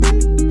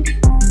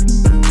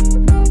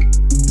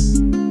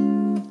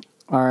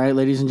right,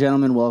 ladies and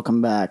gentlemen,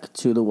 welcome back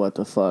to the What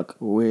the Fuck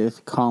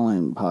with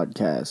Colin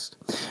podcast.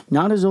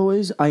 Not as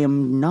always, I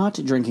am not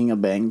drinking a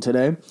Bang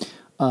today.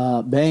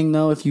 Bang,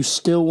 though, if you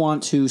still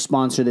want to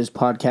sponsor this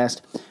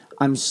podcast,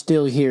 I'm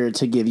still here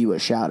to give you a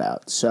shout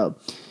out. So,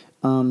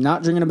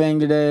 not drinking a Bang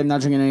today. I'm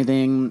not drinking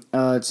anything.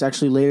 It's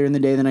actually later in the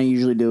day than I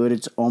usually do it.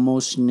 It's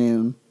almost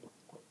noon.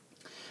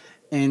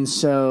 And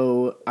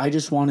so I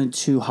just wanted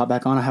to hop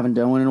back on. I haven't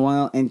done one in a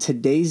while. And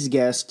today's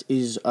guest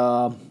is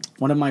one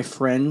of my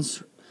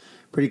friends,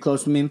 pretty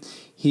close to me.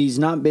 He's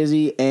not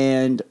busy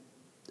and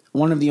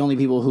one of the only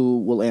people who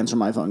will answer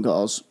my phone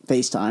calls,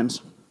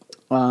 FaceTimes.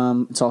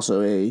 It's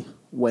also a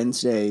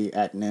Wednesday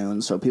at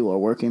noon, so people are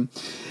working.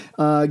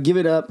 Give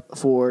it up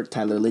for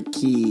Tyler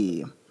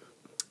Litkey.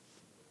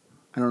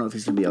 I don't know if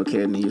he's going to be okay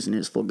with me using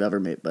his full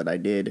government, but I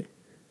did.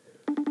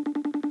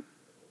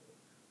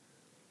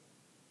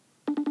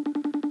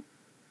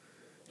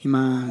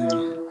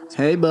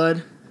 Hey,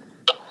 bud.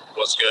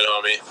 What's good,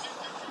 homie?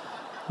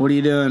 What are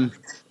you doing?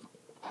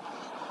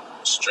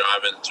 Just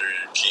driving through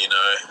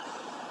Kenai.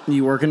 Are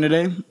you working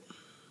today?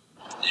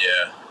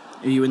 Yeah.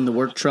 Are you in the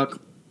work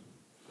truck?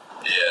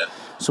 Yeah.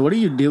 So what do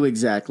you do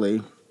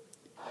exactly?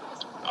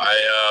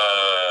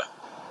 I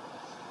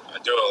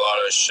do a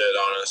lot of shit,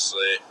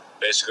 honestly.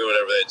 Basically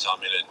whatever they tell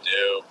me to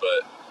do,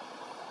 but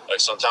like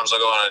sometimes I'll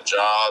go on a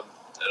job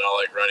and I'll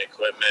like run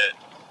equipment.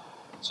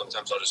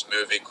 Sometimes I'll just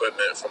move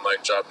equipment from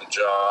like job to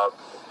job.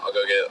 I'll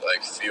go get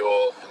like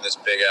fuel in this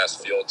big ass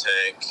fuel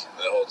tank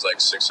that holds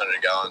like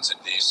 600 gallons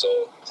of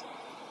diesel.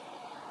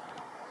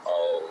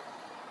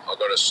 I'll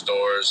go to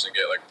stores and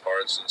get like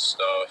parts and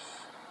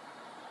stuff.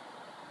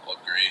 I'll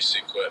grease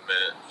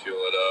equipment, fuel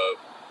it up.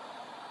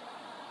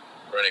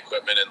 Run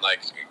equipment in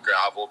like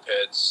gravel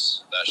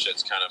pits. That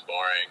shit's kind of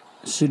boring.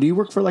 So do you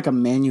work for like a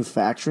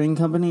manufacturing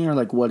company or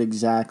like what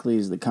exactly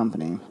is the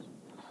company?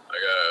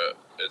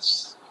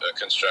 It's a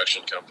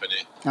construction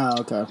company. Oh,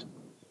 okay.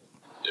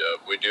 Yeah,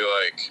 we do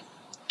like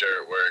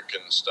dirt work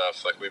and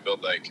stuff. Like we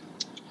build like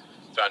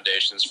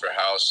foundations for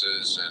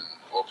houses and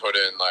we'll put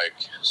in like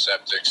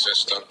septic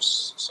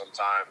systems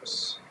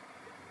sometimes.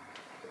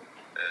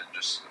 And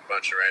just a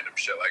bunch of random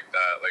shit like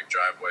that, like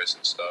driveways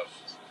and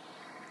stuff.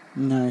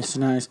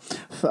 Nice.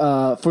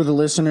 For the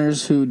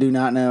listeners who do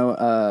not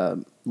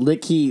know,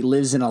 Litkey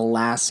lives in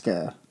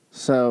Alaska.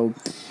 So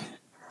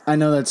I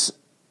know that's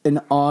an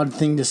odd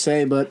thing to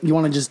say, but you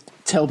want to just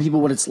tell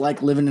people what it's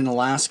like living in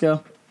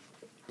Alaska?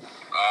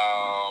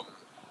 I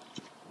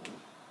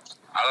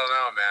don't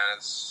know, man.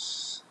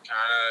 It's kind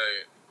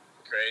of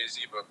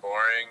crazy but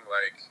boring.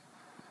 Like,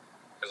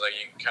 because like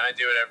you can kind of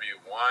do whatever you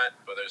want,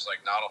 but there's like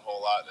not a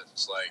whole lot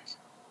that's like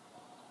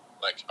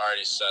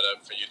already set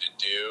up for you to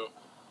do.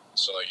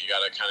 So like you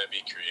gotta kind of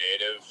be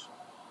creative.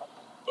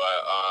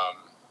 But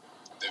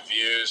the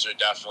views are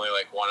definitely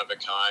like one of a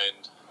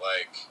kind.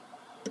 Like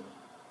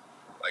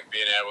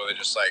being able to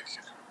just like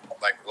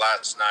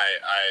last night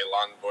I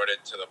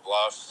longboarded to the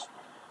bluff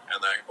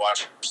and like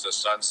watched the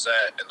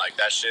sunset and like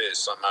that shit is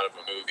something out of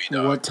a movie,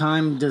 dog. What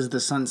time does the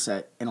sun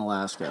set in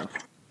Alaska?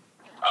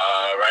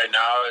 Right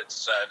now it's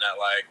setting at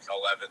like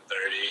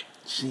 11:30.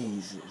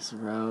 Jesus,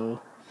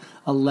 bro.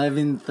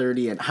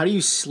 11:30. And how do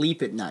you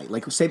sleep at night?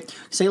 Like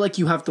say like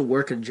you have to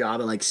work a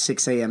job at like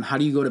 6 a.m. How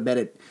do you go to bed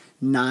at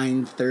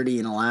 9:30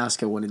 in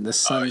Alaska when the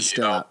sun's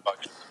still out?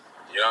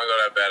 You don't go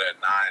to bed at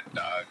 9,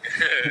 dog.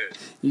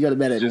 You go to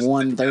bed at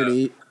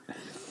 1:30.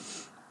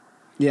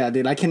 Yeah,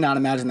 dude, I cannot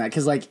imagine that.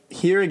 Because, like,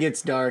 here it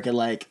gets dark at,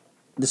 like,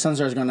 the sun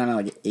starts going down at,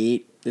 like,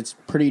 8. It's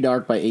pretty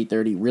dark by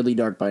 8:30, really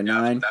dark by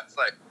 9. That's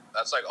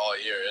like all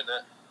year, isn't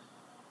it?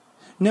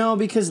 No,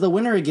 because the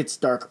winter it gets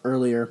dark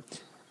earlier.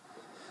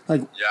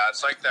 Like, yeah,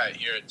 it's like that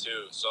here,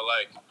 too. So,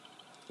 like...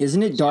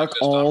 Isn't it dark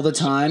all the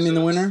time in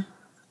the winter?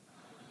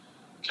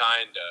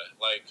 Kinda.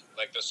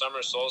 Like the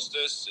summer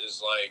solstice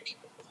is, like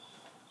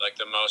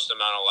the most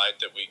amount of light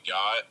that we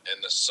got,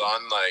 and the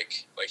sun,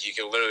 like you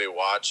can literally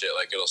watch it,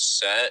 like, it'll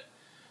set,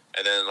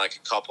 and then, like, a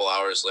couple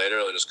hours later,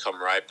 it'll just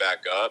come right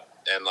back up,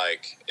 and,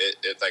 like,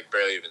 it like,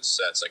 barely even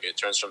sets. Like, it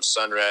turns from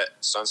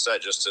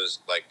sunset just to,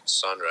 like,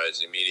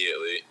 sunrise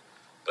immediately,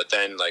 but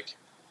then, like...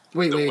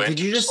 Wait, did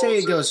you just say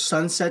it goes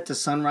sunset to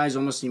sunrise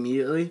almost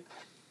immediately?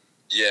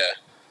 Yeah.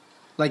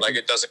 Like,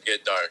 it doesn't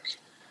get dark.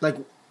 Like,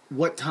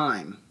 what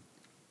time?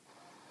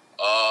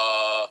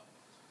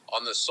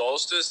 On the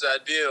solstice,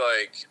 that'd be,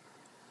 like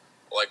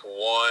 1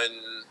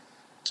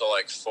 to,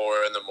 like,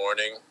 4 in the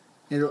morning.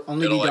 It'll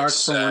only be dark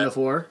from 1 to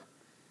 4?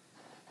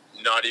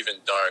 Not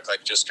even dark,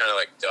 like, just kind of,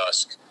 like,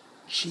 dusk.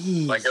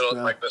 Jeez, like, it'll,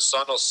 bro. like, the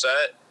sun will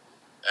set,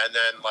 and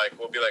then, like,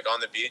 we'll be, like, on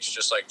the beach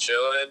just, like,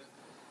 chilling,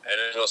 and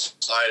then it'll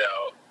slide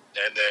out,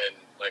 and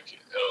then, like,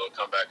 it'll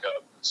come back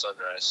up,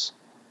 sunrise.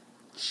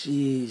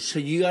 Jeez. So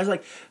you guys,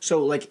 like,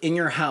 in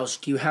your house,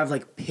 do you have,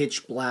 like,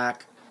 pitch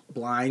black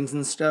blinds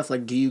and stuff?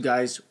 Like, do you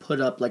guys put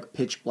up, like,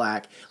 pitch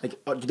black?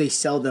 Like, do they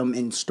sell them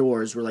in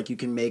stores where, like, you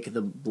can make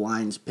the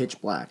blinds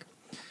pitch black?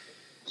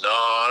 No,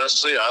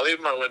 honestly, I leave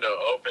my window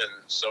open,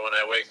 so when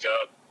I wake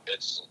up,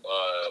 it's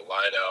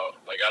light out.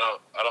 Like, I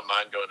don't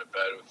mind going to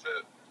bed with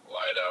it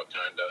light out,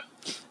 kind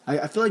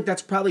of. I feel like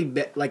that's probably,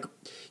 like,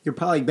 you're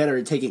probably better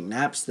at taking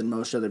naps than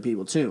most other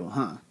people too,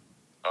 huh?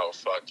 Oh,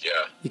 fuck,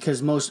 yeah.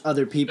 Because most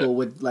other people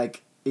would,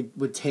 like, it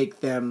would take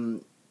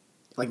them,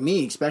 like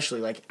me especially,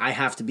 like, I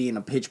have to be in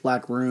a pitch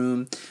black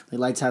room, the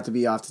lights have to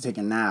be off to take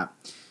a nap.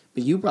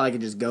 But you probably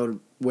could just go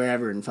to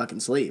wherever and fucking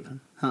sleep,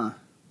 huh?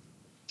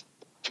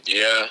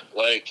 Yeah,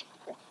 like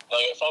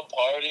if I'm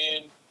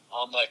partying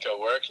on, like, a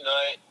work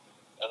night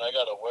and I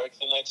gotta work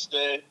the next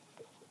day,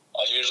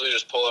 I usually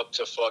just pull up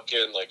to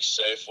fucking, like,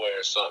 Safeway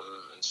or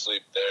something and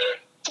sleep there.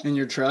 In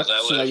your truck, 'Cause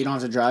I so that you don't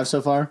have to drive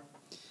so far?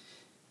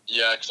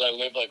 Yeah, because I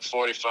live, like,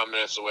 45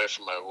 minutes away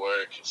from my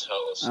work. It's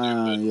hella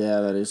stupid. Yeah,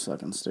 that is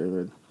fucking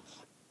stupid.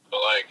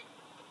 But, like,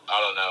 I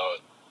don't know.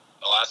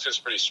 Alaska's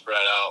pretty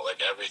spread out.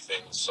 Like,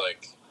 everything's,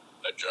 like,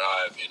 a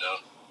drive, you know?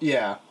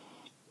 Yeah.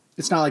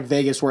 It's not like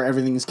Vegas where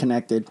everything's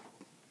connected.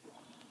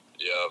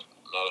 Yeah,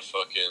 not a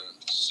fucking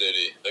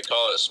city. They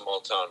call it a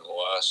small town in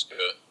Alaska.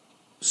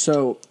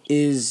 So,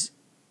 is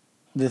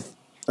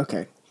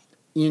okay.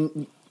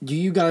 Do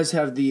you guys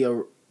have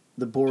the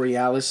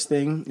Borealis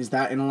thing? Is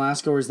that in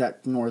Alaska or is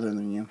that northern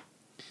than you?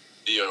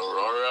 The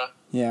Aurora?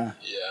 Yeah.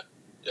 Yeah.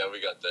 Yeah, we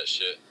got that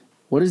shit.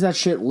 What does that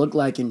shit look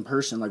like in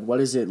person? Like, what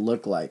does it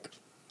look like?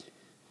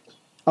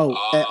 Oh,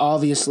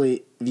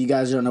 obviously, if you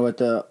guys don't know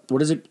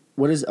what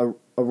is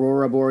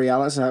Aurora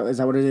Borealis? Is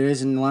that what it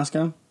is in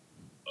Alaska?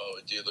 Oh,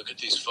 dude, look at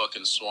these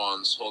fucking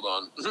swans. Hold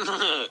on.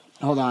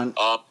 Hold on.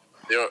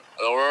 The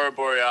Aurora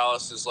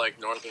Borealis is like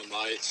Northern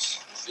Lights.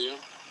 See them?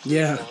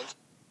 Yeah.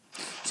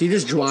 So you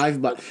just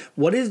drive by.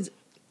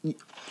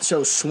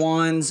 So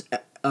swans,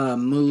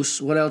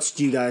 moose, what else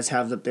do you guys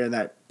have up there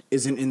that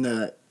isn't in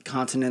the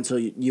continental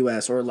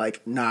U.S. or,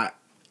 like, not,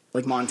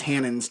 like,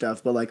 Montana and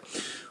stuff, but, like...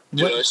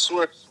 Dude, I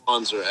swear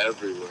swans are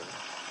everywhere. Look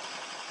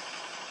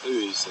at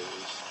these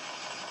things.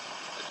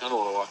 I kind of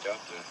want to walk out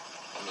there.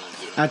 I'm not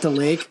doing it. At the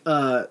lake,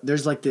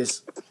 there's, like,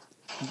 this...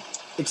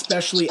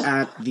 Especially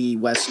at the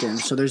Western.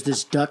 So there's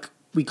this duck,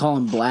 we call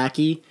him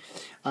Blackie.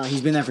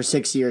 He's been there for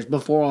 6 years,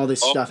 before all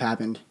this stuff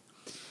happened.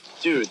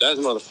 Dude, that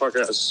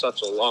motherfucker has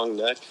such a long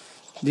neck.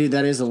 Dude,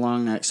 that is a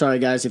long neck. Sorry,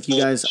 guys, if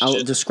you guys...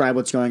 I'll describe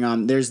what's going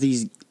on. There's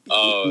these...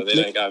 Oh, they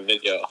ain't got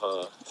video,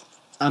 huh?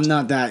 I'm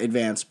not that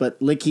advanced, but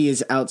Licky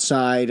is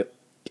outside.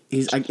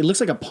 It looks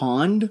like a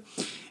pond.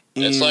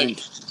 And it's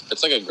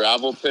like a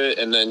gravel pit,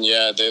 and then,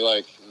 yeah, they,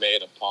 like,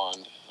 made a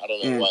pond. I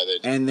don't know why they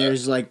did And that.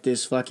 there's, like,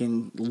 this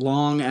fucking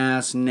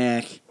long-ass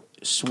neck,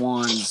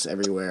 swans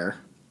everywhere.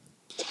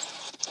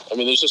 I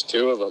mean, there's just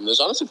two of them. There's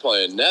honestly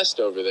probably a nest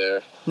over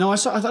there. No, I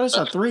thought I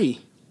saw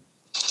three.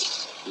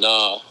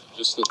 Nah,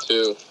 just the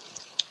two.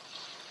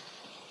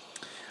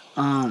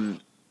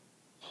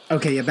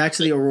 Okay, yeah, back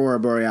to the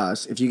Aurora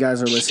Borealis. If you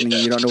guys are listening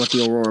and you don't know what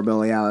the Aurora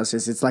Borealis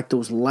is, it's like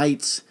those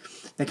lights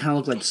that kind of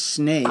look like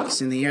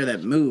snakes in the air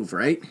that move,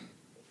 right?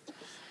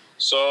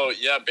 So,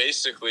 yeah,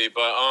 basically,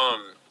 but,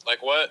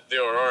 like, what the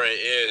aurora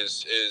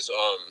is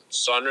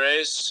sun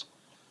rays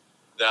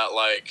that,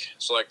 like,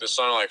 so, like, the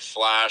sun will, like,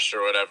 flash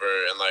or whatever,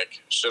 and,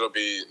 like, shit'll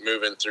be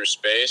moving through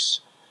space.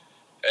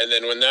 And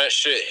then when that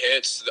shit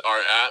hits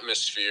our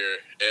atmosphere,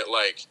 it,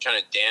 like, kind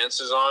of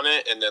dances on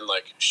it and then,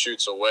 like,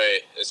 shoots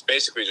away. It's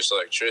basically just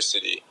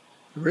electricity.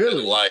 Really?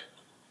 And, like,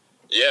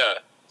 yeah.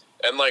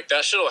 And, like,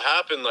 that shit'll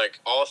happen,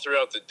 like, all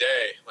throughout the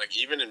day. Like,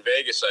 even in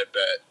Vegas, I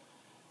bet.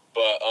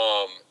 But,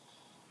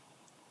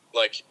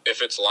 like,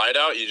 if it's light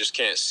out, you just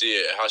can't see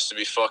it. It has to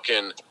be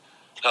fucking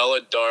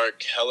hella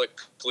dark, hella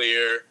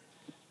clear,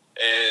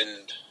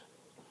 and,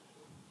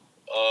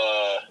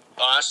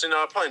 honestly,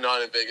 no, probably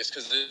not in Vegas,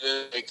 because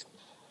it's, like,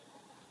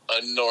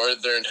 a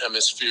northern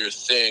hemisphere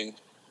thing.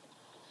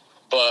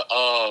 But,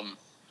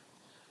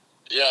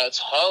 yeah, it's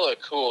hella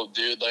cool,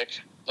 dude.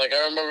 Like,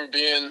 I remember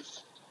being,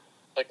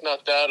 like,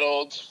 not that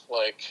old,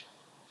 like,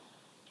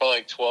 probably,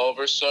 like, 12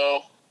 or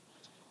so,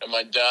 and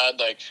my dad,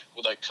 like,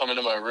 would, like, come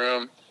into my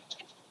room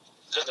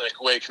and,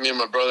 like, wake me and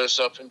my brothers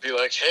up and be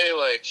like, hey,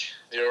 like,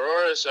 the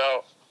aurora's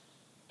out.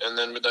 And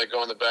then we'd, like, go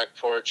on the back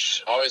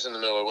porch, always in the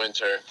middle of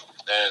winter,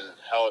 and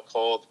hella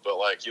cold, but,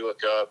 like, you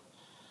look up,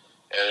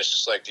 and it's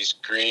just, like, these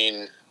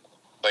green,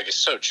 like, it's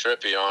so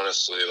trippy,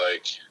 honestly,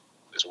 like,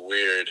 it's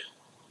weird.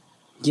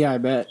 Yeah, I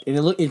bet. And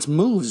it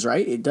moves,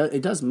 right? It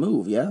does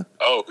move, yeah?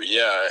 Oh,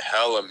 yeah,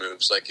 hella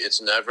moves. Like,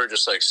 it's never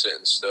just, like,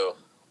 sitting still.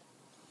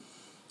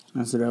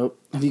 That's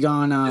dope. Have you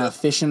gone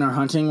fishing or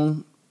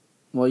hunting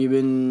while you've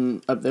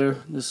been up there?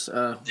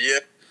 Yeah,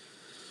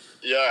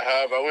 I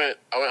have. I went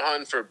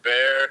hunting for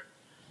bear,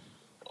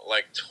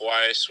 like,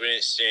 twice. We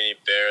didn't see any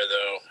bear,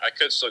 though. I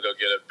could still go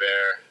get a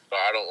bear, but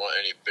I don't want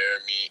any bear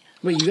meat.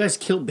 Wait, you guys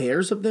kill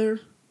bears up there?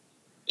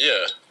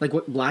 Yeah. Like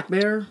what, black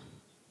bear?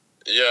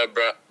 Yeah,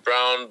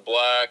 brown,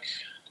 black.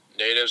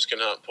 Natives can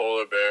hunt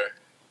polar bear.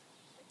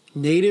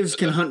 Natives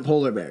can hunt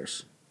polar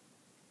bears?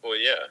 Well,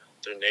 yeah,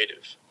 they're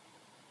native.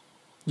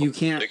 You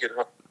can't... They can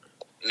hunt.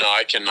 No,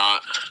 I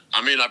cannot.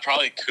 I mean, I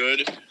probably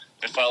could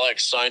if I, like,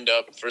 signed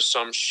up for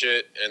some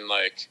shit and,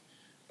 like,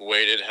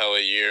 waited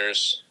hella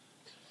years,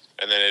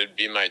 and then it'd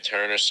be my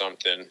turn or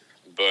something.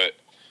 But,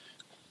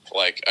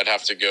 like, I'd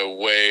have to go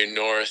way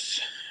north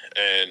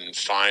and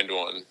find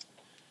one.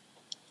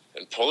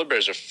 And polar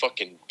bears are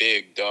fucking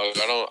big, dog.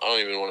 I don't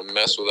even want to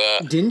mess with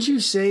that. Didn't you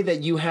say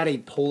that you had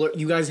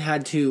you guys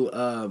had to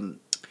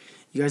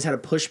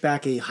push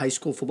back a high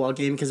school football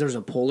game because there was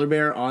a polar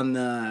bear on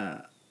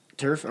the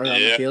turf or on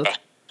the field?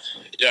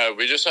 Yeah,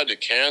 we just had to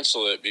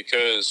cancel it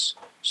because,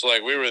 so,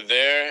 like, we were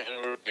there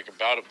and we were, like,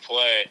 about to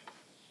play,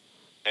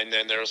 and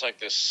then there was, like,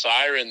 this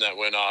siren that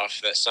went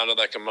off that sounded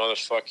like a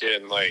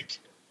motherfucking, like,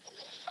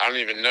 I don't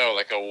even know,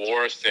 like a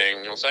war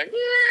thing. It was like,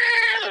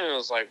 and it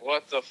was like,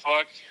 what the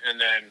fuck? And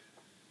then,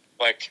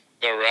 like,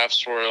 the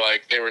refs were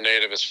like, they were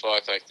native as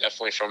fuck, like,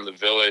 definitely from the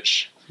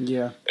village.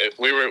 Yeah.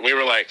 We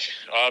were like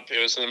up. It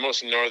was in the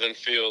most northern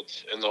field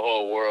in the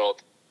whole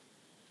world.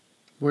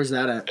 Where's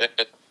that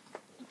at?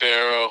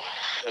 Barrow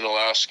in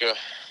Alaska.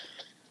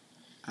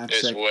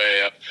 That's it's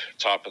way up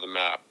top of the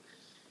map.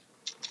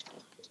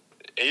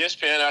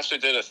 ESPN actually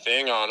did a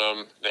thing on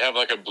them. They have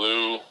like a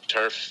blue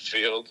turf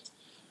field.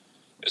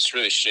 It's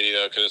really shitty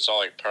though because it's all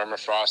like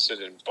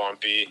permafrosted and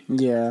bumpy.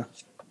 Yeah.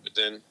 But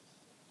then.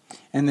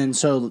 And then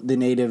so the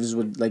natives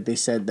would, like, they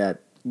said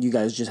that you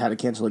guys just had to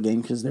cancel a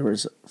game because there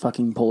was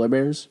fucking polar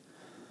bears.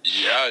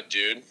 Yeah,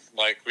 dude.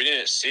 Like, we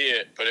didn't see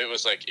it, but it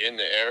was like in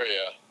the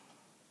area.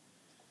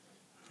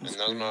 And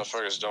those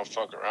motherfuckers don't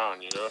fuck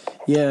around, you know?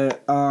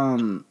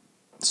 Yeah.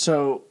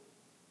 So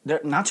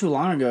there, not too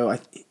long ago, I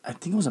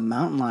think it was a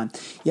mountain lion.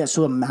 Yeah.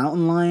 So a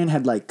mountain lion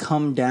had like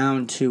come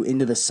down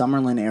into the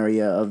Summerlin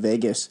area of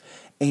Vegas,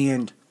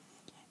 and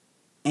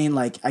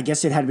like I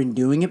guess it had been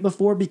doing it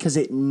before because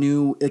it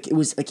knew, like, it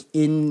was like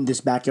in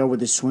this backyard with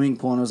this swimming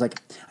pool, and it was like,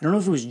 I don't know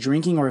if it was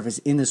drinking or if it's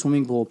in the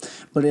swimming pool,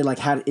 but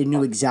it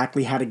knew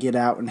exactly how to get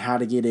out and how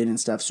to get in and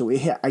stuff. So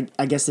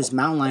I guess this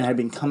mountain lion had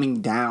been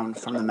coming down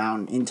from the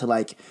mountain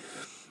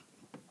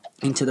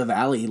into the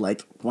valley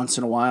like once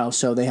in a while,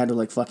 so they had to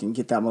like fucking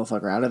get that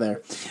motherfucker out of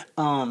there.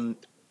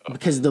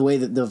 Because the way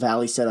that the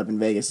valley's set up in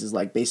Vegas is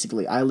like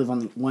basically I live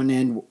on one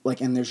end, like,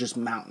 and there's just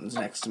mountains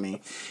next to me,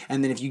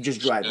 and then if you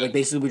just drive, like,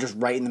 basically we're just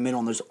right in the middle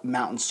and there's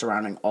mountains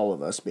surrounding all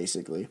of us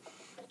basically.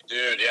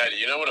 Dude, yeah, do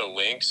you know what a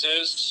lynx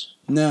is?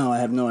 No, I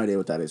have no idea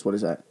what that is. What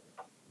is that?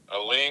 A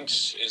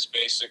lynx is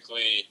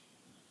basically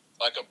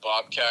like a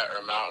bobcat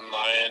or a mountain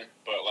lion,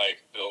 but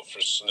like built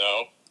for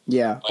snow.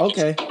 Yeah, like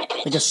okay.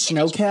 Like a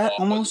snowcat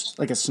almost?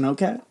 Like a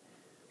snowcat?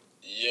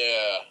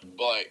 Yeah,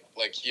 but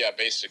like yeah,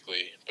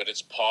 basically. But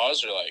its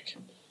paws are like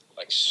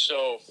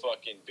so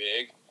fucking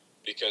big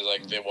because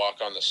like they walk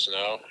on the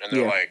snow and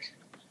they're like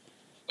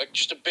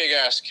just a big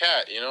ass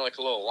cat, you know, like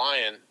a little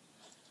lion.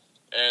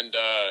 And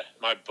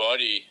my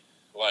buddy,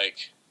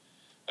 like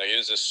it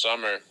was this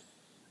summer,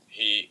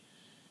 he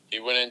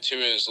went into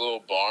his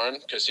little barn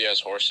because he has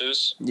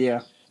horses.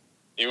 Yeah.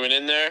 He went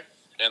in there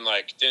and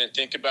like didn't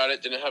think about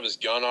it, didn't have his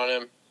gun on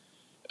him,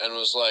 and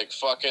was like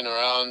fucking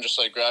around, just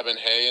like grabbing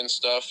hay and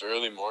stuff,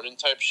 early morning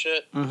type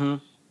shit. Mm-hmm.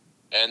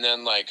 And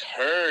then like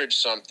heard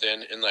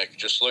something and like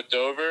just looked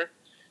over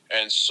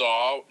and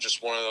saw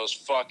just one of those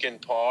fucking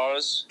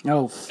paws.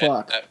 Oh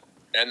fuck.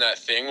 And that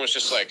thing was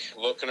just like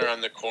looking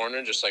around the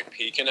corner, just like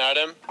peeking at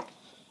him. And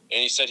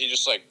he said he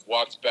just like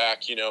walked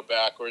back, you know,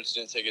 backwards,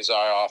 didn't take his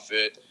eye off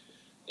it,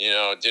 you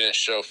know, didn't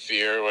show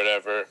fear or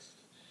whatever.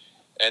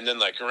 And then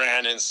like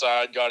ran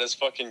inside, got his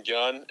fucking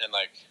gun, and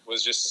like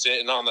was just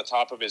sitting on the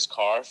top of his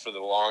car for the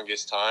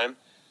longest time.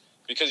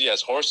 Because he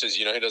has horses,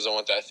 you know, he doesn't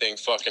want that thing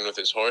fucking with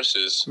his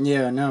horses.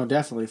 Yeah, no,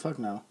 definitely. Fuck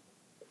no.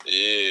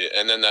 Yeah,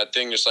 and then that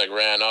thing just like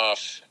ran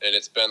off, and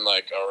it's been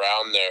like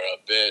around there a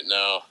bit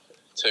now.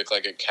 Took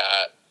like a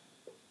cat.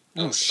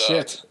 Oh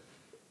shit.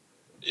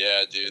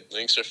 Yeah, dude,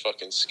 lynx are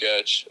fucking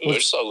sketch. Ooh, I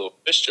just saw a little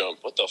fish jump.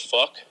 What the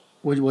fuck?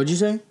 What'd you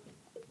say?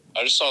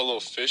 I just saw a little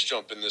fish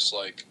jump in this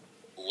like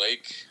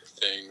lake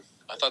thing.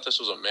 I thought this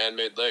was a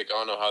man-made lake. I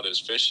don't know how there's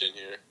fish in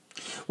here.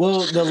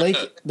 Well, the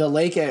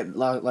lake at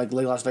like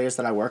Lake Las Vegas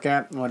that I work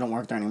at. Well, I don't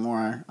work there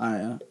anymore.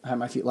 I had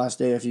my last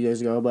day a few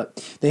days ago,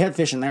 but they had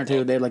fish in there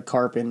too. They had like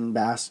carp and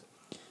bass.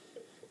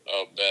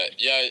 Oh, bet.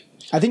 Yeah.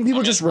 I think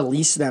people just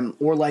release them,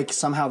 or like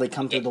somehow they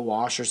come through the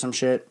wash or some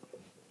shit.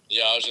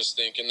 Yeah, I was just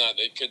thinking that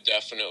they could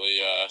definitely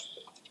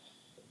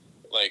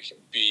like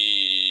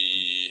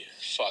be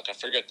I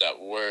forget that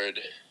word.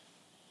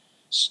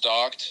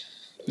 Stocked.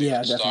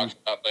 Yeah, definitely.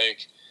 Stocked that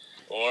lake,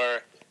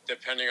 or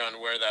depending on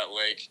where that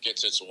lake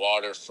gets its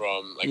water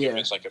from, like if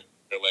it's like a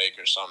lake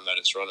or something that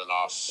it's running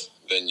off,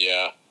 then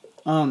yeah.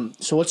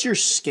 So what's your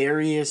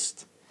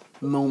scariest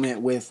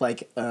moment with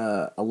like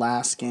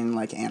Alaskan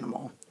like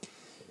animal?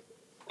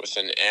 With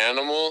an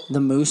animal?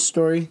 The moose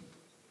story?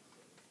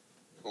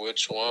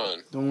 Which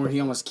one? The one where he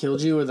almost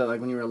killed you, or that like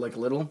when you were like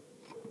little?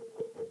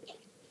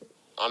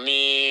 I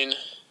mean,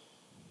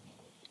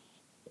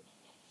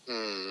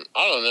 I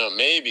don't know.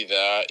 Maybe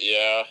that.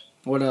 Yeah.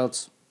 What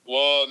else?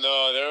 Well,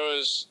 no.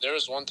 There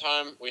was one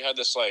time we had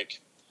this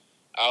like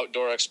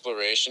outdoor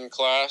exploration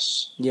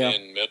class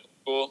in middle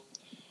school,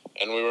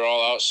 and we were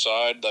all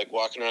outside like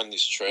walking around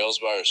these trails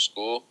by our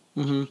school.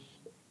 Mm-hmm.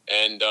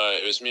 And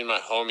it was me and my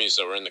homies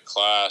that were in the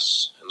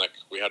class, and like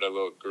we had a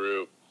little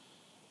group,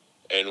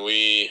 and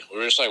we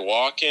were just like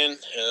walking, and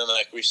then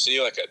like we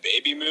see like a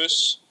baby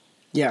moose,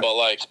 Yeah. But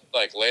like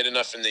late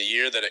enough in the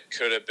year that it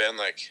could have been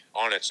like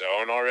on its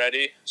own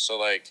already. So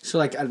like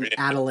an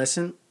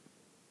adolescent.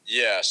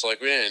 Yeah, so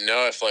like we didn't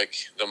know if like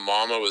the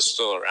mama was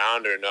still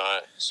around or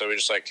not. So we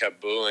just like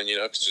kept booling, you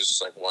know, because it's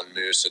just like one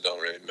moose. It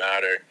don't really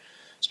matter,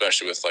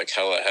 especially with like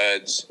hella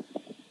heads.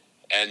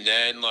 And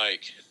then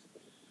like,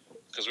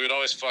 because we'd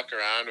always fuck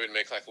around, we'd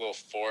make like little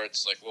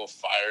forts, like little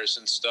fires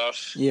and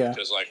stuff. Yeah.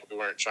 Because like we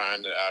weren't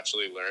trying to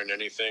actually learn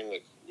anything.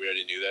 Like we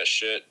already knew that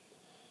shit.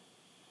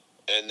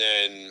 And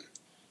then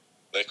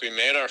like we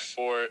made our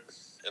fort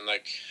and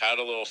like had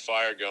a little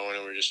fire going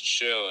and we were just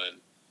chilling.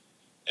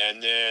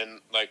 And then,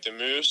 like, the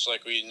moose,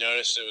 like, we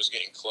noticed it was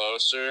getting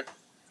closer.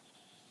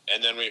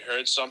 And then we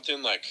heard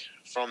something, like,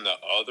 from the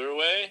other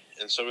way.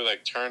 And so we,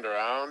 like, turned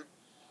around.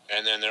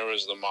 And then there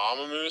was the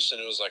mama moose, and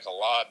it was, like, a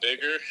lot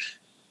bigger.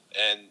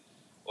 And,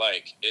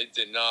 like, it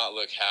did not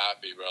look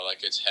happy, bro.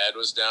 Like, its head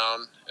was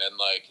down, and,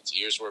 like, its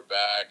ears were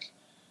back.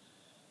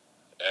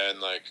 And,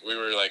 like, we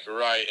were, like,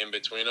 right in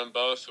between them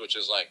both, which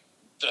is, like,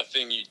 the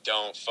thing you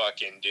don't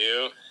fucking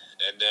do.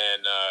 And then,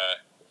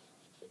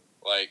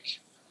 like...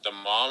 the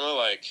mama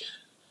like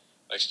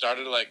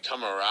started to like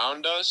come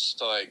around us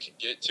to like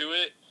get to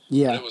it.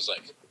 Yeah. But it was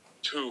like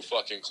too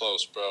fucking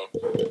close, bro.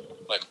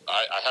 Like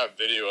I have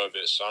video of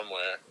it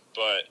somewhere,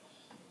 but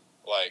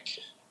like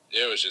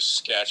it was just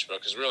sketch, bro.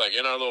 Because we were like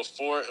in our little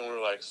fort and we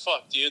were like,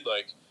 fuck, dude,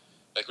 like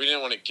we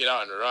didn't want to get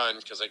out and run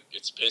because like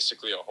it's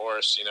basically a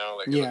horse, you know,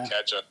 like it'll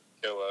catch us,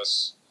 kill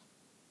us.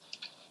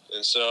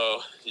 And so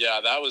yeah,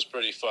 that was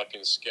pretty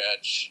fucking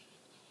sketch.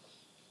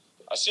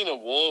 I seen a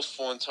wolf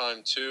one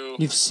time too.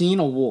 You've seen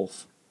a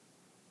wolf?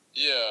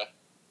 Yeah.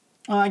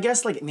 I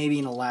guess like maybe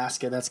in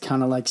Alaska, that's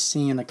kind of like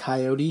seeing a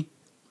coyote.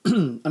 I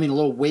mean, a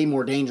little way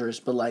more dangerous,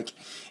 but like,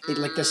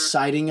 like the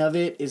sighting of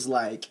it is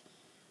like.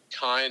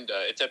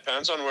 Kinda. It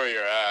depends on where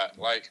you're at.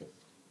 Like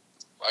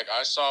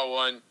I saw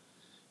one,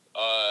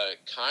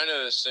 kind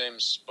of the same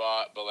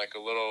spot, but like a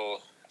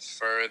little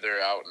further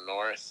out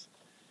north.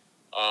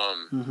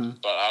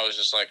 But I was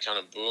just like kind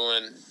of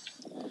booling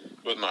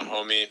with my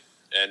homie.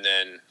 And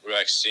then we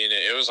like seen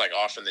it. It was like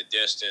off in the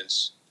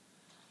distance,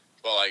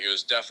 but like it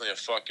was definitely a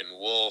fucking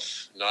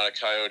wolf, not a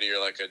coyote or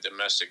like a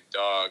domestic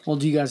dog. Well,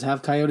 do you guys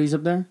have coyotes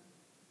up there?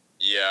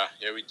 Yeah,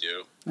 we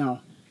do.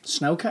 Oh,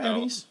 snow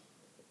coyotes?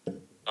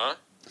 Huh?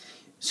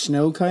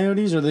 Snow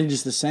coyotes, or are they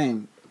just the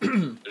same? They're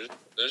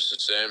the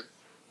same,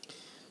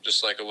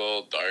 just like a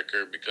little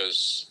darker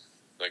because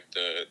like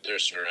their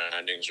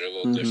surroundings are a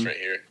little different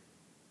here.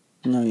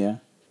 No, yeah.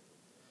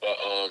 But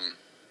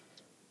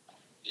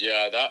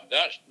yeah,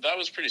 that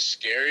was pretty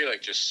scary,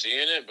 like just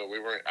seeing it, but we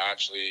weren't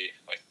actually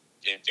like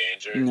in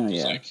danger. No,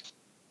 yeah.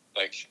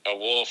 Like a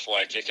wolf,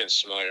 like it can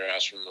smell your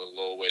ass from a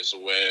little ways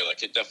away.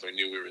 Like it definitely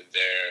knew we were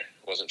there.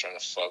 It wasn't trying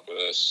to fuck with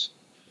us.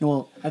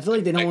 Well, I feel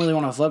like they don't really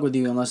want to fuck with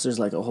you unless there's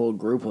like a whole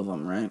group of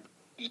them, right?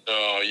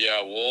 No,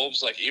 yeah,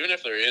 wolves, like even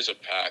if there is a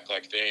pack,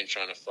 like they ain't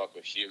trying to fuck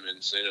with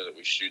humans. They know that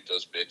we shoot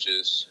those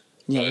bitches.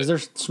 Yeah, because they're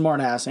smart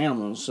ass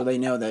animals, so they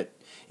know that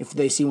if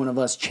they see one of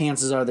us,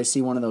 chances are they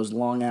see one of those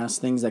long ass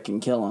things that can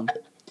kill them.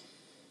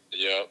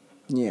 Yep.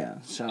 Yeah.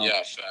 So. Yeah,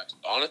 facts.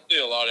 Honestly,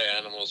 a lot of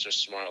animals are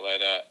smart like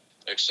that,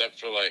 except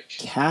for like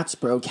cats,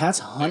 bro. Cats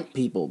hunt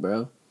people,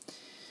 bro.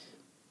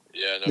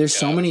 Yeah, no. There's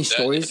so many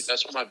stories.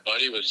 That's why my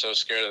buddy was so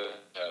scared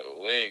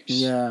of lynx.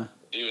 Yeah.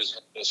 He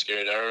was so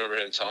scared. I remember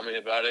him telling me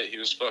about it. He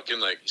was fucking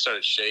like, he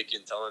started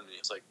shaking, telling me.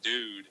 It's like,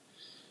 dude,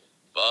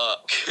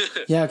 fuck.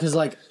 Yeah, because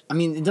like, I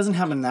mean, it doesn't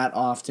happen that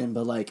often,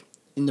 but like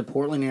in the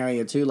Portland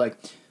area too, like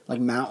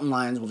mountain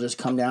lions will just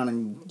come down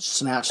and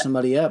snatch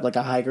somebody up, like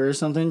a hiker or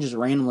something, just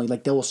randomly.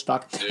 Like they will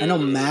stalk. Dude. I know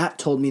Matt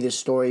told me this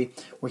story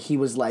where he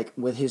was like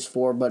with his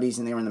 4 buddies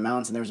and they were in the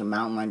mountains and there was a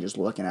mountain lion just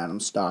looking at him,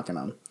 stalking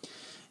him,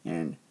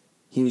 and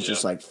he was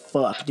just like,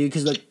 fuck, dude,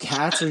 because the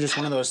cats are just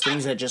one of those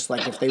things that just,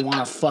 like, if they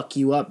want to fuck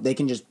you up, they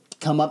can just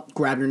come up,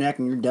 grab your neck,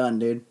 and you're done,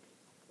 dude.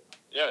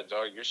 Yeah,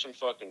 dog, you're some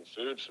fucking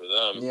food for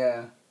them.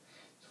 Yeah.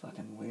 It's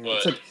fucking weird. But,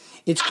 it's like,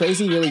 it's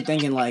crazy really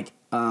thinking, like,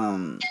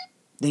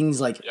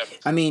 things like,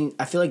 I mean,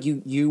 I feel like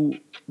you,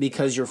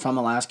 because you're from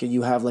Alaska,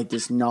 you have, like,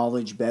 this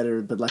knowledge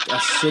better, but, like, a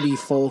city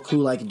folk who,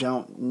 like,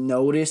 don't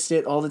notice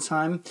it all the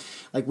time,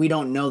 like, we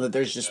don't know that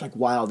there's just, like,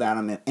 wild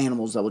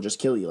animals that will just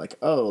kill you. Like,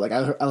 oh, like,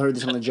 I heard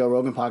this on the Joe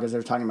Rogan podcast, they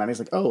were talking about it. It's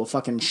like, oh, a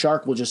fucking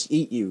shark will just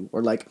eat you,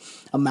 or, like,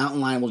 a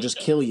mountain lion will just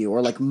kill you,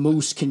 or, like,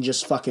 moose can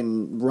just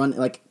fucking run,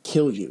 like,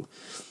 kill you.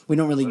 We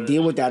don't really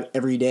deal with that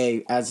every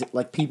day as,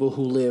 like, people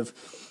who live,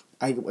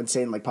 I would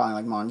say, in, like, probably,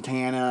 like,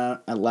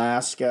 Montana,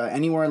 Alaska,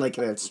 anywhere, like,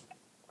 that's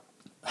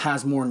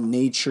has more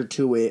nature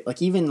to it, like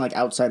even like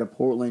outside of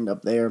Portland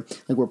up there,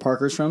 like where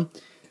Parker's from,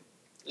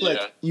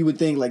 like you would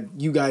think like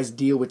you guys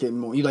deal with it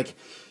more. You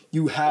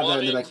have that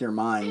in the back of your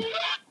mind.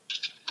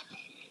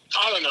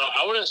 I don't know.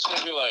 I wouldn't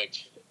say we like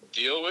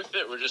deal with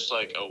it. We're just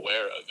like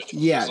aware of it.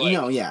 Yeah,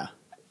 like, yeah.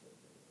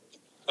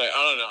 Like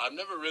I don't know. I've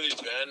never really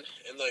been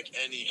in like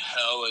any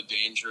hella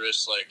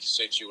dangerous like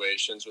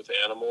situations with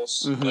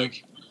animals. Mm-hmm.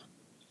 Like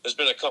there's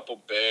been a couple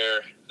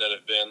bear that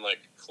have been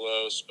like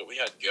close, but we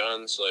had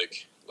guns.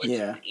 Like, you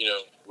know,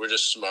 we're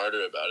just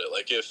smarter about it.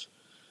 Like, if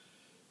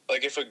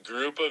like if a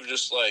group of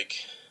just like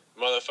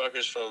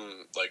motherfuckers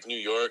from like New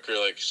York or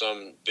like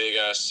some big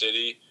ass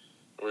city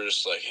were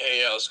just like,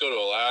 hey, yeah, let's go to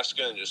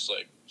Alaska and just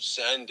like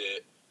send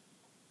it,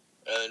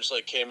 and then just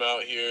like came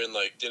out here and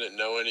like didn't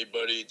know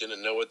anybody,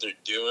 didn't know what they're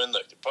doing,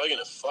 like they're probably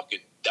gonna fucking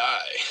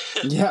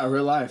die. Yeah,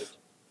 real life.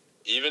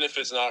 Even if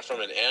it's not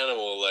from an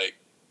animal, like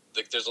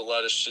there's a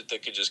lot of shit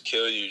that could just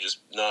kill you just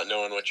not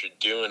knowing what you're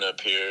doing up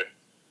here.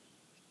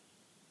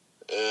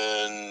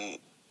 And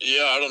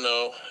yeah, I don't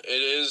know. It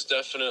is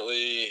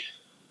definitely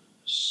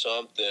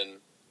something.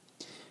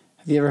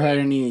 Have you ever had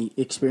any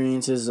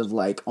experiences of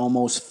like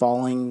almost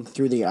falling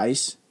through the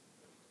ice?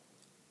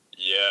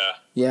 Yeah.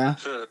 Yeah?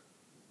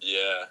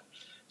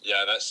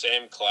 Yeah, that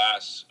same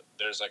class,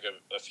 there's like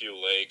a few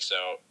lakes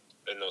out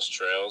in those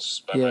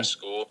trails by Yeah. my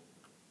school.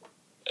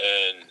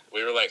 And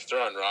we were like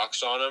throwing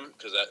rocks on them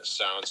because that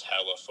sounds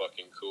hella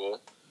fucking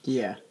cool.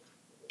 Yeah.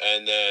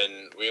 And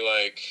then we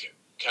like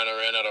kind of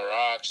ran out of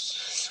rocks,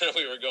 so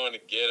we were going to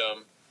get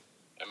them.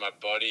 And my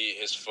buddy,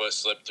 his foot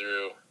slipped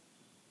through,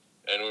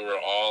 and we were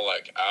all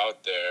like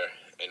out there,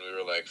 and we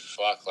were like,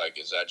 fuck, like,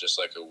 is that just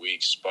like a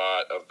weak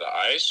spot of the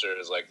ice, or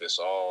is like this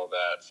all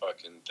that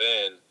fucking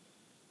thin?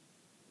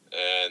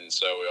 And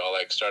so we all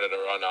like started to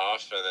run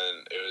off, and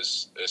then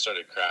it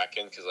started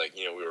cracking because like,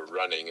 you know, we were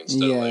running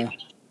instead of like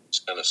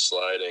just kind of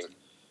sliding.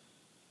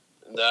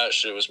 And that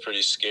shit was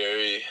pretty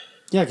scary.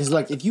 Yeah, because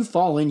like if you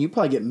fall in, you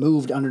probably get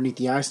moved underneath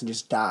the ice and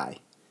just die.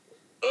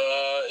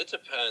 It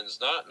depends.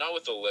 Not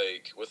with the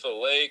lake. With the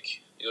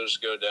lake, you'll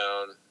just go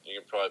down. You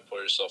can probably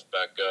pull yourself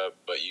back up,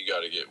 but you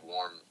got to get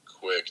warm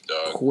quick,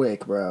 dog.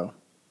 Quick, bro.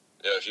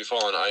 Yeah, if you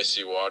fall in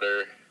icy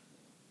water,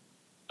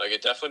 like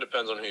it definitely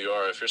depends on who you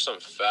are. If you're some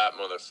fat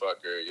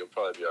motherfucker, you'll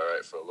probably be all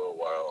right for a little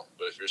while.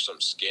 But if you're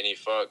some skinny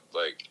fuck,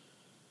 like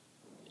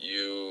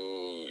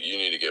you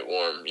need to get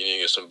warm. You need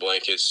to get some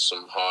blankets,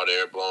 some hot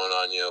air blowing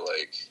on you,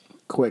 like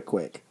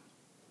quick.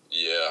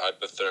 Yeah,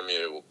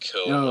 hypothermia will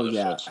kill. Oh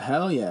yeah,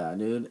 hell yeah,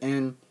 dude.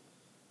 And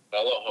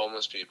fellow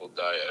homeless people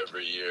die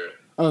every year.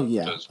 Oh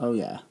yeah.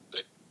 They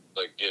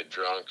like get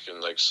drunk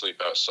and like sleep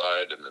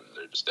outside, and then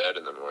they're just dead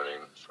in the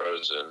morning,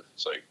 frozen.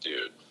 It's like,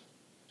 dude,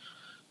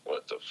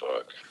 what the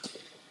fuck?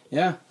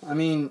 Yeah, I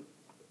mean,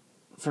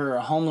 for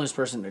a homeless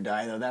person to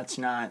die though, that's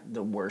not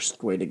the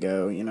worst way to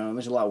go. You know,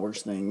 there's a lot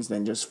worse things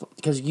than just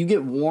because you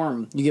get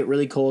warm, you get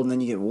really cold, and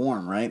then you get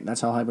warm, right?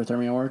 That's how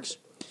hypothermia works.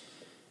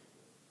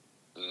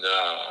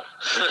 Nah.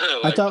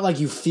 I thought like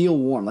you feel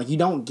warm, like you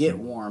don't get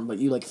warm, but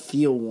you like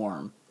feel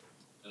warm.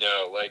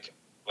 No, like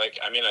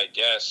I mean, I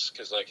guess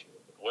because like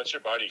once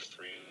your body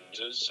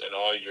freezes and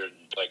all your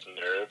like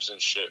nerves and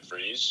shit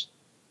freeze,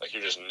 like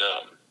you're just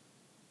numb.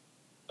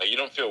 Like you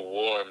don't feel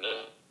warm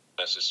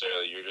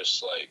necessarily. You're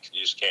just like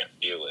you just can't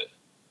feel it.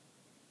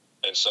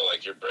 And so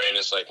like your brain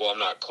is like, well, I'm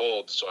not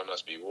cold, so I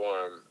must be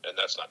warm, and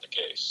that's not the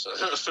case.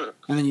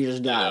 And then you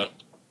just die. You know?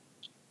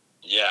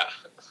 Yeah.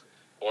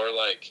 Or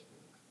like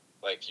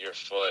your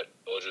foot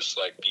will just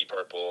like be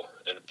purple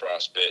and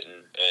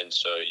frostbitten, and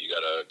so you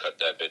gotta cut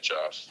that bitch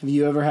off. Have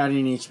you ever had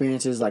any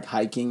experiences like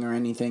hiking or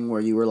anything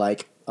where you were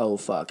like, oh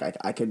fuck,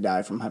 I could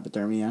die from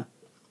hypothermia?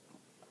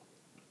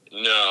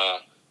 No.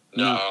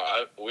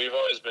 We've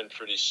always been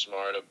pretty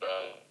smart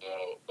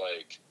about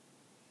like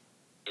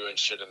doing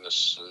shit in the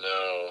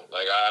snow.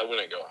 Like I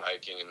wouldn't go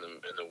hiking in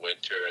the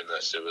winter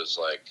unless it was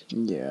like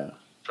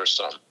for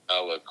something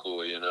hella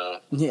cool, you know?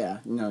 Yeah.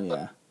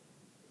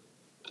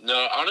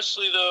 No,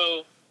 honestly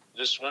though,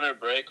 this winter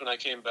break when I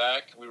came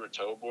back, we were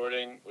tow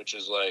boarding, which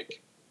is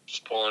like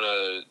just pulling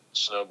a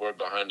snowboard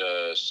behind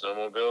a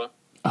snowmobile.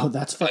 Oh,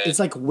 that's fun. It's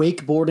like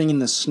wakeboarding in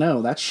the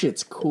snow. That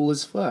shit's cool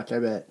as fuck, I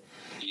bet.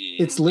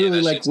 It's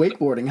literally like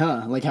wakeboarding,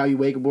 huh? Like how you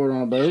wakeboard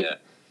on a boat? Yeah.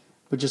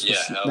 But just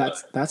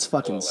that's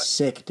fucking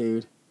sick,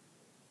 dude.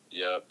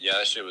 Yep. Yeah,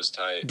 that shit was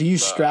tight. Do you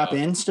strap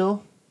in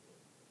still?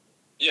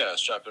 Yeah,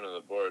 strap into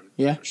the board.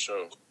 Yeah? For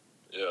sure.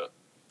 Yeah.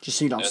 Just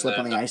so you don't slip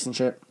on the ice and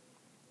shit?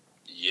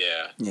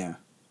 Yeah.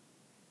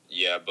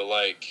 Yeah, but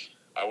like,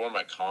 I wore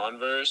my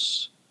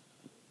Converse,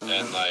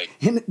 and like...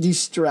 And you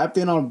strapped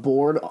in on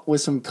board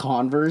with some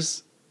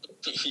Converse?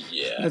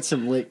 Yeah. That's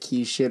some lit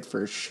key shit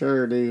for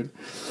sure, dude.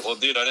 Well,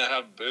 dude, I didn't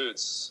have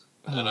boots,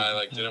 and I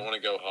like didn't want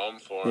to go home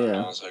for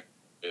them. I was like...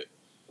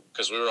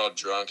 Because we were all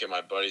drunk at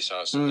my buddy's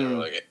house, and they were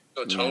like, hey,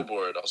 go tow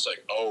board. I was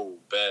like, oh,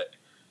 bet.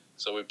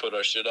 So we put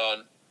our shit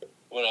on,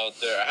 went out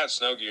there. I had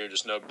snow gear,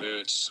 just no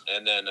boots.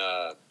 And then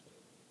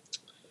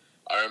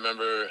I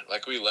remember,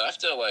 like, we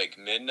left at, like,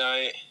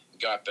 midnight,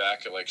 got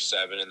back at, like,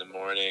 7 in the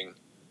morning.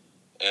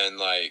 And,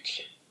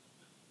 like,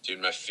 dude,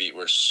 my feet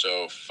were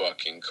so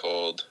fucking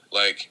cold.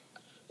 Like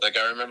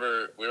I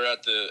remember we were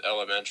at the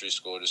elementary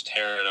school just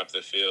tearing up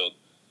the field.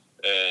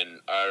 And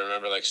I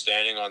remember, like,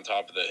 standing on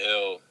top of the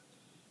hill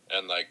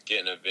and, like,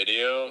 getting a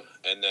video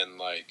and then,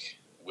 like,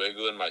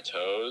 wiggling my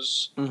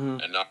toes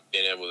and not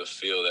being able to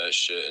feel that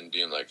shit and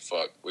being like,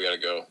 fuck, we gotta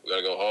go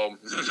home.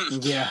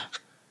 Yeah.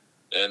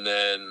 And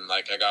then,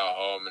 like, I got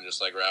home and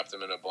just, like, wrapped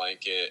him in a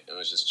blanket and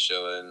was just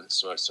chilling,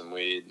 smoked some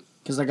weed.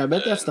 Because, like, I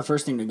bet that's the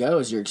first thing to go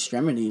is your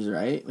extremities,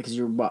 right? Because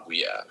you're...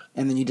 Yeah.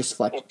 And then you just,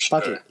 like,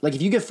 fuck it. Like,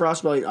 if you get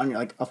frostbite on your,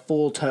 like, a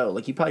full toe,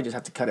 like, you probably just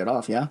have to cut it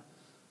off, yeah?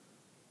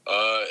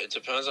 It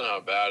depends on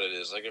how bad it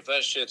is. Like, if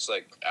that shit's,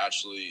 like,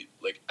 actually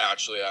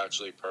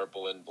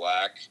purple and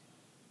black,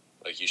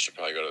 like, you should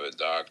probably go to the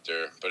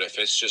doctor. But if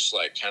it's just,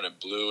 like, kind of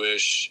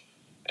bluish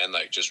and,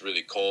 like, just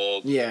really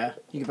cold... Yeah,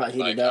 you can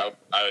probably heat it up.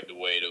 I would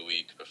wait a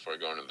week before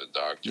going to the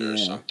doctor or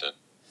something.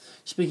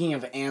 Speaking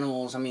of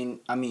animals, I mean,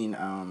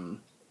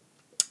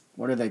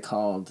 what are they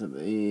called?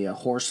 The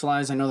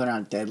horseflies? I know they're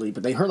not deadly,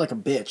 but they hurt like a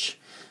bitch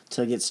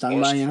to get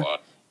stung by, you know?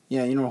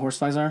 Yeah, you know what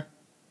horseflies are?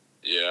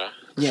 Yeah.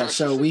 Yeah,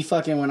 so we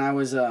fucking, when I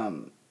was,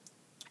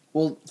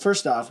 well,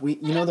 first off,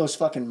 you know those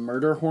fucking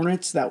murder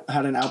hornets that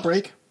had an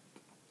outbreak?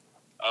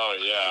 Oh,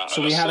 yeah.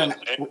 So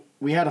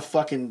we had a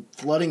fucking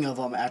flooding of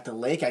them at the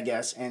lake, I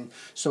guess, and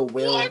so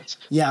Will... What?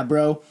 Yeah,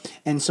 bro.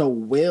 And so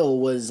Will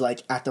was,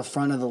 like, at the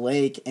front of the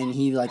lake, and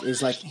he, like,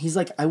 is, like... He's,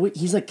 like,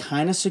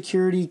 kind of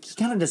security. He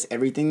kind of does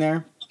everything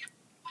there.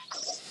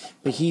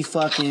 But he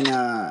fucking,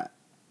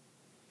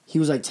 he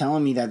was, like,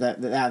 telling me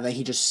that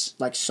he just,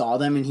 like, saw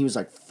them, and he was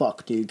like,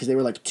 fuck, dude, because they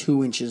were, like,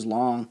 2 inches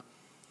long.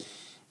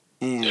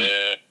 And...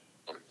 Yeah.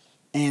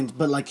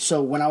 But, like,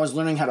 so when I was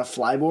learning how to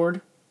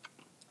flyboard...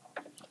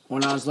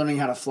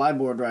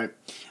 right,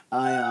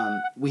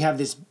 we have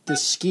this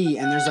ski,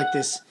 and there's, like,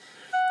 this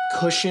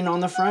cushion on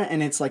the front,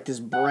 and it's, like,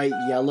 this bright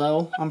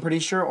yellow, I'm pretty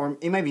sure, or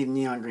it might be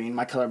neon green,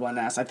 my colorblind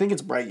ass. I think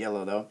it's bright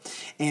yellow, though.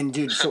 And,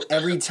 dude, so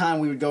every time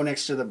we would go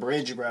next to the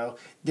bridge, bro,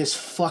 this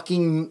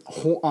fucking,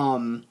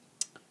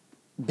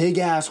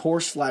 big-ass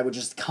horsefly would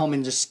just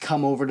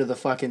come over to the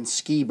fucking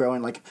ski, bro,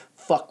 and, like,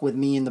 fuck with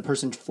me and the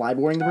person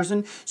flyboarding the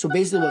person. So,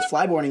 basically, what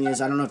flyboarding is,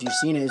 I don't know if you've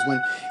seen it, is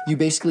when you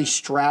basically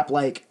strap,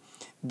 like,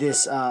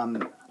 this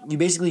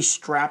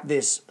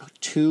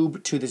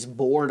tube to this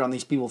board on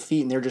these people's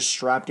feet, and they're just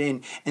strapped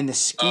in, and the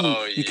ski,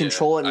 you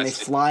control it, and they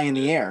fly in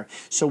the air.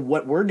 So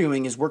what we're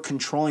doing is we're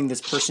controlling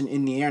this person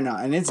in the air now,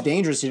 and it's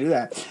dangerous to do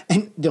that.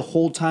 And the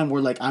whole time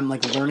I'm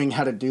like learning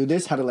how to do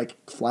this, how to like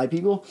fly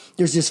people,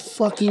 there's this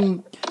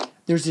fucking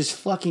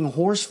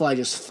horsefly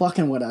just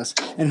fucking with us,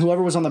 and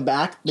whoever was on the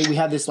back, we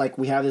have this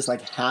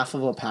half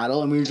of a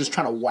paddle, and we were just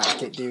trying to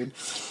whack it, dude.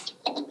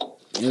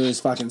 It was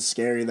fucking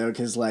scary though,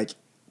 because like,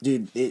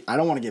 dude, I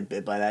don't want to get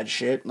bit by that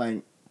shit.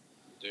 Like,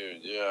 dude,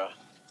 yeah.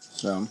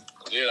 So.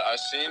 Dude, I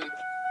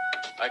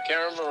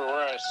can't remember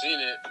where I seen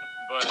it,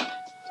 but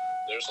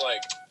there's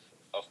like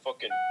a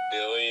fucking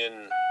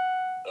billion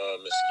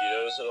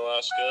mosquitoes in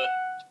Alaska.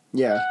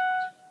 Yeah.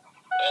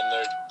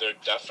 And they're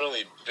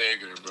definitely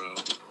bigger, bro.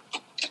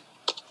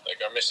 Like,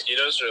 our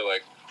mosquitoes are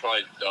like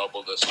probably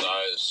double the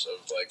size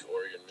of like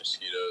Oregon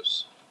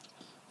mosquitoes.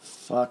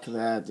 Fuck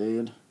that,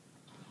 dude.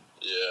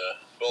 Yeah,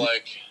 but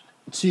like...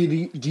 So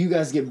do you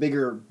guys get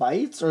bigger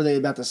bites, or are they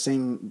about the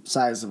same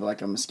size of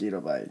like a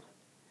mosquito bite?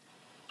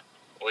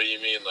 What do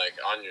you mean, like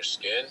on your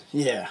skin?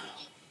 Yeah.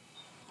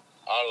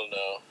 I don't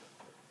know.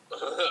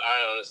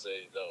 I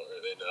honestly don't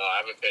really know. I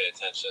haven't paid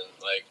attention.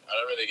 Like, I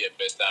don't really get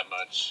bit that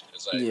much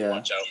because I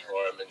watch out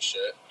for them and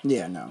shit.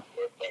 Yeah, no.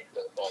 We're fucked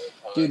up all the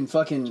time. Dude, and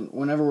fucking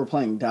whenever we're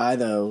playing Die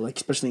though, like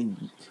especially,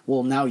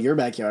 well, now your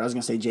backyard. I was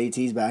gonna say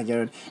JT's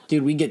backyard.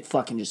 Dude, we get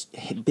fucking just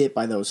bit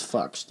by those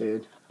fucks,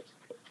 dude.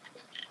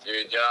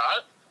 Dude, yeah,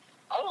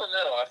 I don't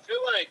know. I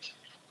feel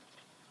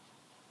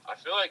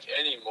like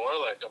anymore,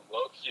 like, I'm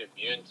low-key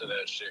immune to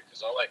that shit,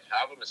 because I'll, like,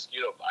 have a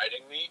mosquito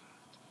biting me,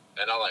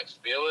 and I'll, like,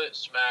 feel it,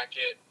 smack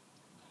it,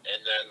 and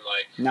then,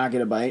 like... Not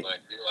get a bite?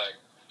 Like, be like,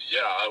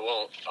 yeah, I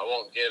won't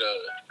get a,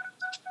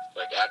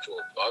 like, actual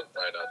bug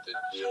bite out the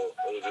deal.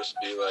 It'll just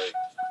be,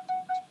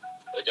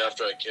 like,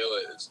 after I kill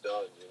it, it's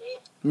done, you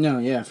know? No,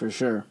 yeah, for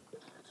sure.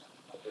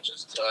 Which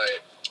is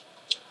tight.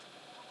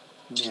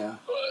 Yeah.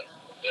 But,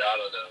 yeah, I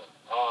don't know.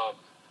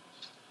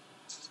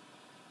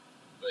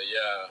 But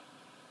yeah,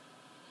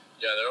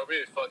 there'll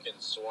be fucking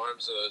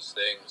swarms of those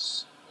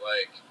things,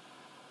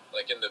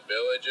 like in the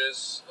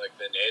villages, like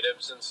the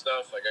natives and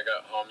stuff. Like, I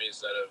got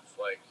homies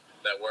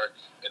that work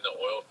in the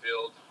oil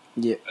field.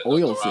 Yeah,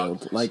 oil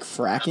field, like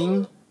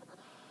fracking.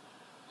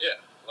 Yeah,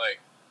 like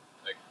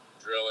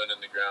drilling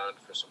in the ground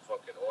for some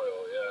fucking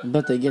oil. Yeah. I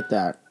bet they get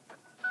that.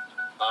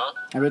 Huh?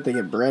 I bet they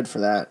get bread for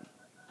that.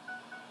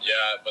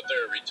 Yeah, but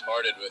they're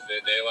retarded with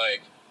it. They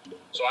like.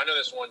 So I know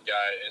this one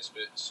guy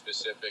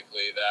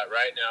specifically that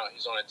right now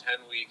he's on a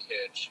 10-week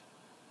hitch,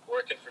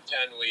 working for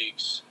 10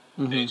 weeks.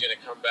 Mm-hmm. And he's going to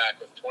come back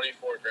with $24,000,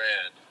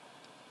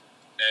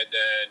 and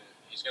then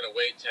he's going to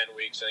wait 10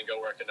 weeks and then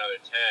go work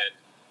another 10.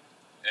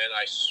 And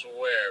I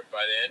swear,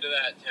 by the end of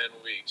that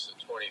 10 weeks, the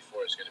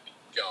 24 is going to be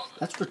gone.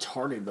 That's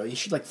retarded, bro. You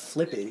should like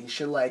flip it. You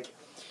should like.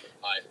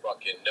 I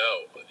fucking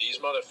know. But these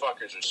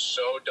motherfuckers are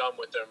so dumb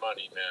with their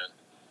money, man.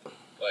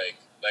 Like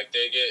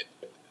they get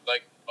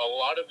like. A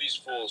lot of these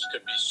fools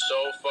could be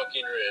so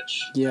fucking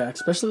rich. Yeah,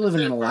 especially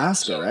living in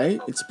Alaska,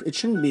 right? It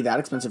shouldn't be that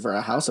expensive for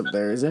a house up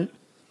there, is it?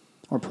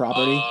 Or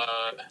property?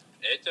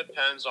 It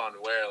depends on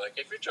where. Like,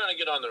 if you're trying to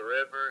get on the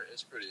river,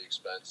 it's pretty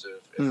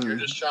expensive. If you're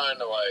just trying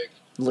to, like...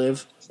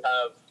 Live?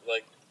 Have,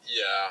 like...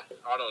 Yeah,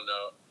 I don't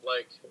know.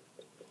 Like,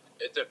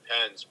 it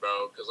depends,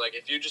 bro. Because, like,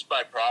 if you just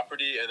buy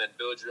property and then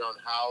build your own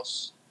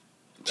house...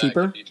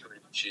 Cheaper? That could be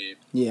pretty cheap.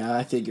 Yeah,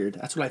 I figured.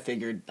 That's what I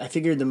figured. I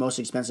figured the most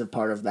expensive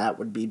part of that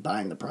would be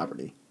buying the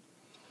property.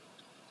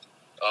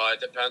 It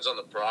depends on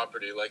the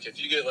property. Like,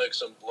 if you get, like,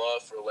 some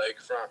bluff or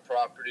lakefront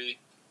property...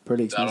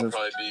 Pretty expensive.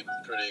 That'll probably be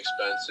pretty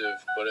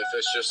expensive. But if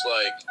it's just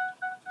like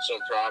some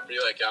property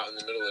like out in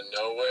the middle of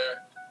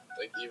nowhere,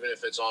 like even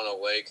if it's on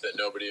a lake that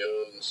nobody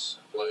owns,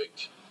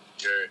 like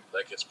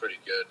it's pretty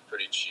good,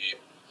 pretty cheap.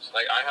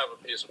 Like I have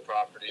a piece of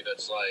property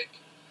that's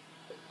like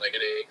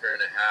an acre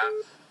and a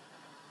half.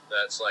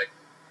 That's like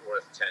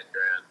worth $10,000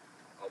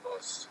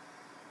 almost.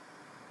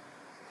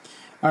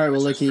 All right,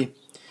 well, Licky,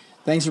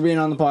 thanks for being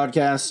on the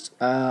podcast.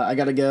 I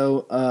gotta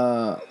go.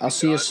 I'll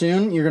see you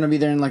soon. You're gonna be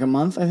there in like a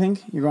month, I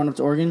think. You're going up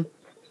to Oregon.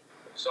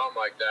 Something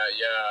like that.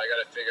 Yeah, I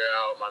gotta figure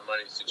out my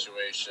money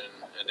situation,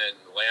 and then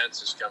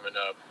Lance is coming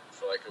up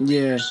for like a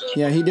week or so.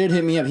 Yeah, he did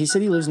hit me up. He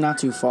said he lives not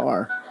too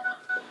far.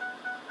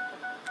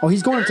 Oh,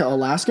 he's going to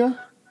Alaska?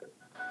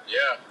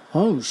 Yeah.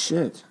 Oh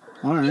shit!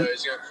 All right. Yeah,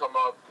 he's gonna come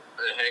up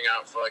and hang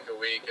out for like a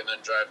week, and then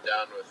drive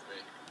down with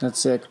me. That's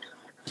sick.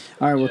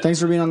 All right, well, thanks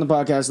for being on the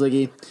podcast,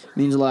 Licky.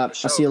 Means a lot.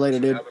 I'll see you later,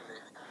 dude.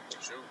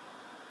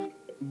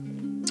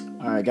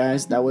 All right,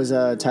 guys, that was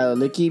Tyler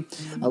Licky,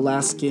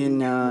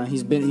 Alaskan.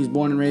 He's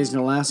born and raised in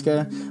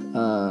Alaska.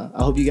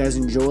 I hope you guys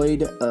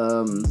enjoyed.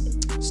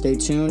 Stay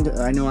tuned.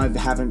 I know I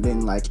haven't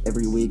been like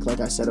every week like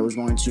I said I was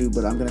going to,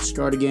 but I'm gonna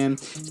start again.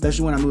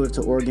 Especially when I move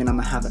to Oregon, I'm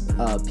gonna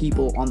have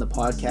people on the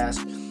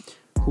podcast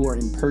who are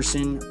in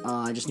person.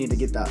 I just need to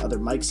get that other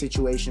mic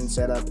situation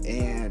set up,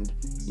 and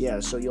yeah,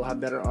 so you'll have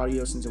better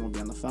audio since it won't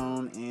be on the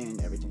phone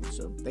and everything.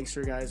 So thanks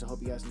for guys. I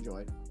hope you guys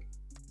enjoyed.